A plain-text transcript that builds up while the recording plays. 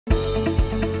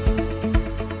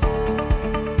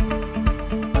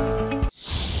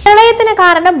പ്രളയത്തിന്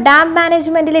കാരണം dam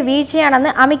മാനേജ്മെന്റിലെ വീഴ്ചയാണെന്ന്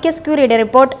amicus ക്യൂറിയുടെ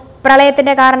report.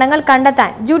 പ്രളയത്തിന്റെ കാരണങ്ങൾ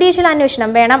കണ്ടെത്താൻ ജുഡീഷ്യൽ അന്വേഷണം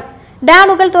വേണം.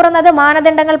 ഡാമുകൾ തുറന്നത്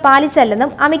മാനദണ്ഡങ്ങൾ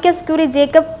പാലിച്ചല്ലെന്നും amicus curiae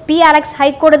Jacob P. Alex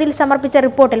ഹൈക്കോടതിയിൽ സമർപ്പിച്ച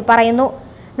റിപ്പോർട്ടിൽ പറയുന്നു.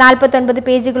 49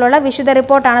 പേജുകളുള്ള വിശദ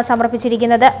റിപ്പോർട്ടാണ്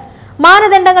സമർപ്പിച്ചിരിക്കുന്നത്.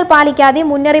 മാനദണ്ഡങ്ങൾ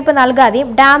പാലിക്കാതെയും മുന്നറിയിപ്പ് നൽകാതെയും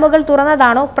ഡാമുകൾ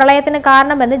തുറന്നതാണോ പ്രളയത്തിന്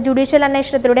കാരണമെന്ന് ജുഡീഷ്യൽ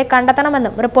അന്വേഷണത്തിലൂടെ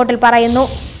കണ്ടെത്തണമെന്നും റിപ്പോർട്ടിൽ പറയുന്നു.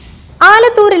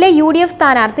 ആലത്തൂരിലെ UDF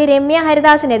സ്ഥാനാർത്ഥി രമ്യ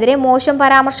ഹരിദാസിനെതിരെ മോശം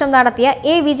പരാമർശം നടത്തിയ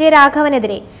എ.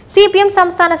 വിജയരാഘവനെതിരെ CPM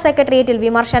സംസ്ഥാന സെക്രട്ടേറിയറ്റിൽ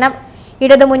വിമർശനം.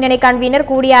 ഇടതുമുന്നണി കൺവീനർ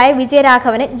കൂടിയായ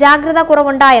വിജയരാഘവന് ജാഗ്രത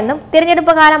കുറവുണ്ടായെന്നും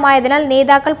തിരഞ്ഞെടുപ്പ് കാലമായതിനാൽ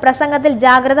നേതാക്കൾ പ്രസംഗത്തിൽ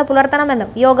ജാഗ്രത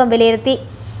പുലർത്തണമെന്നും യോഗം വിലയിരുത്തി.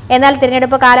 എന്നാൽ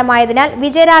തിരഞ്ഞെടുപ്പ് കാലമായതിനാൽ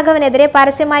വിജയരാഘവനെതിരെ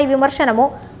പരസ്യമായി വിമർശനമോ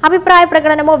അഭിപ്രായ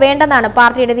പ്രകടനമോ വേണ്ടെന്നാണ്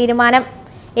പാർട്ടിയുടെ തീരുമാനം.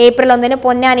 ഏപ്രിൽ 1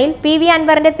 പൊന്നാനിയിൽ PV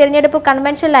അൻവറിന്റെ തിരഞ്ഞെടുപ്പ്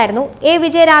കൺവെൻഷനിലായിരുന്നു എ.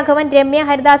 വിജയരാഘവൻ രമ്യ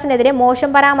ഹരിദാസിനെതിരെ മോശം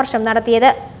പരാമർശം നടത്തിയത്.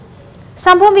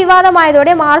 സംഭവം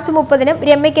വിവാദമായതോടെ മാർച്ച് 30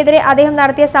 രമ്യക്കെതിരെ അദ്ദേഹം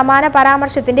നടത്തിയ സമാന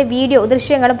പരാമർശത്തിന്റെ വീഡിയോ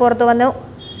ദൃശ്യങ്ങളും പുറത്തുവന്നു.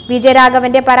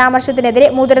 വിജയരാഘവന്റെ പരാമർശത്തിനെതിരെ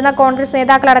മുതിർന്ന കോൺഗ്രസ്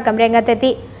നേതാക്കളടക്കം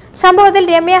രംഗത്തെത്തി. സംഭവത്തിൽ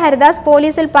രമ്യ ഹരിദാസ്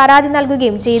പോലീസിൽ പരാതി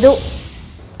നൽകുകയും ചെയ്തു.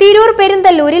 തിരൂർ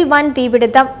പെരുന്തല്ലൂരിൽ വൻ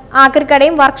തീപിടുത്തം.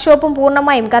 ആക്രിക്കടയും വർക്ക്ഷോപ്പും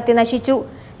പൂർണ്ണമായും കത്തിനശിച്ചു.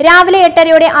 രാവിലെ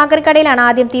 8:30 ആക്രിക്കടയിലാണ്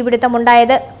ആദ്യം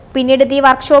തീപിടുത്തമുണ്ടായത്. പിന്നീട് തീ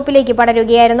വർക്ക്ഷോപ്പിലേക്ക്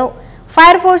പടരുകയായിരുന്നു.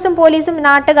 ഫയർഫോഴ്സും പോലീസും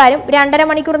നാട്ടുകാരും 2.5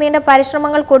 മണിക്കൂർ നീണ്ട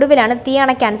പരിശ്രമങ്ങൾക്കൊടുവിലാണ് തീ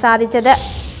അണയ്ക്കാൻ സാധിച്ചത്.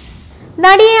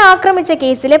 നടിയെ ആക്രമിച്ച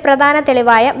കേസിലെ പ്രധാന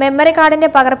തെളിവായ മെമ്മറി കാർഡിന്റെ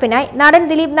പകർപ്പിനായി നടൻ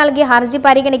ദിലീപ് നൽകിയ ഹർജി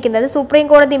പരിഗണിക്കുന്നത് സുപ്രീം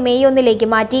കോടതി മെയ്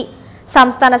 1 മാറ്റി.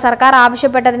 സംസ്ഥാന സർക്കാർ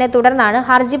ആവശ്യപ്പെട്ടതിനെ തുടർന്നാണ്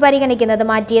ഹർജി പരിഗണിക്കുന്നത്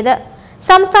മാറ്റിയത്.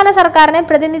 സംസ്ഥാന സർക്കാരിനെ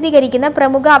പ്രതിനിധീകരിക്കുന്ന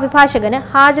പ്രമുഖ അഭിഭാഷകന്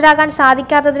ഹാജരാകാൻ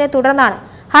സാധിക്കാത്തതിനെ തുടർന്നാണ്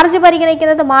ഹർജി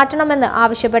പരിഗണിക്കുന്നത് മാറ്റണമെന്ന്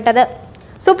ആവശ്യപ്പെട്ടത്.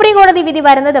 സുപ്രീം കോടതി വിധി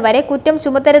വരുന്നത് വരെ കുറ്റം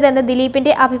ചുമത്തരുതെന്ന്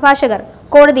ദിലീപിന്റെ അഭിഭാഷകർ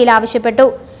കോടതിയിൽ ആവശ്യപ്പെട്ടു.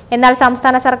 എന്നാൽ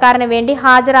സംസ്ഥാന സർക്കാരിന് വേണ്ടി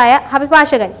ഹാജരായ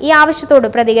അഭിഭാഷകൻ ഈ ആവശ്യത്തോട്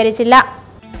പ്രതികരിച്ചില്ല.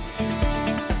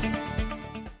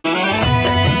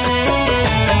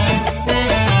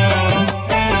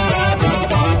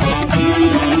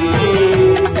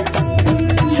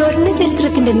 സ്വർണ്ണ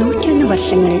ചരിത്രത്തിന്റെ 101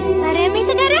 വർഷങ്ങൾ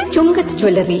ചുങ്കത്ത്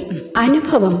ജ്വല്ലറി.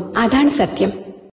 അനുഭവം, അതാണ് സത്യം.